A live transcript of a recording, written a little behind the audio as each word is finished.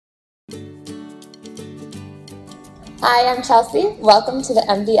Hi, I'm Chelsea. Welcome to the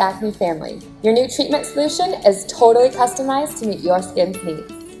MDacne family. Your new treatment solution is totally customized to meet your skin's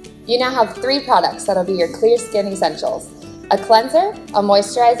needs. You now have 3 products that'll be your clear skin essentials: a cleanser, a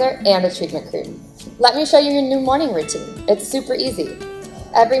moisturizer, and a treatment cream. Let me show you your new morning routine. It's super easy.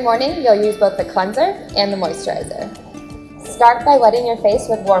 Every morning, you'll use both the cleanser and the moisturizer. Start by wetting your face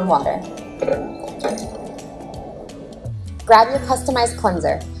with warm water. Grab your customized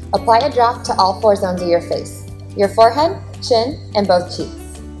cleanser. Apply a drop to all 4 zones of your face: your forehead, chin, and both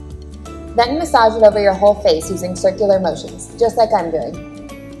cheeks. Then massage it over your whole face using circular motions, just like I'm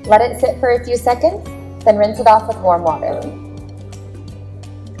doing. Let it sit for a few seconds, then rinse it off with warm water.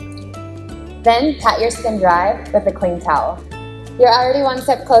 Then pat your skin dry with a clean towel. You're already one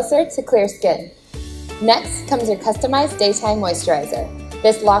step closer to clear skin. Next comes your customized daytime moisturizer.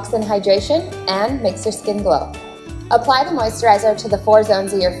 This locks in hydration and makes your skin glow. Apply the moisturizer to the 4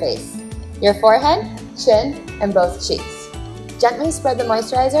 zones of your face: your forehead, chin, and both cheeks. Gently spread the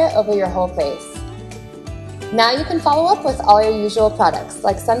moisturizer over your whole face. Now you can follow up with all your usual products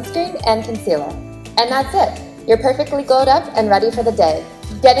like sunscreen and concealer. And that's it. You're perfectly glowed up and ready for the day.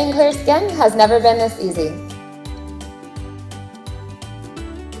 Getting clear skin has never been this easy.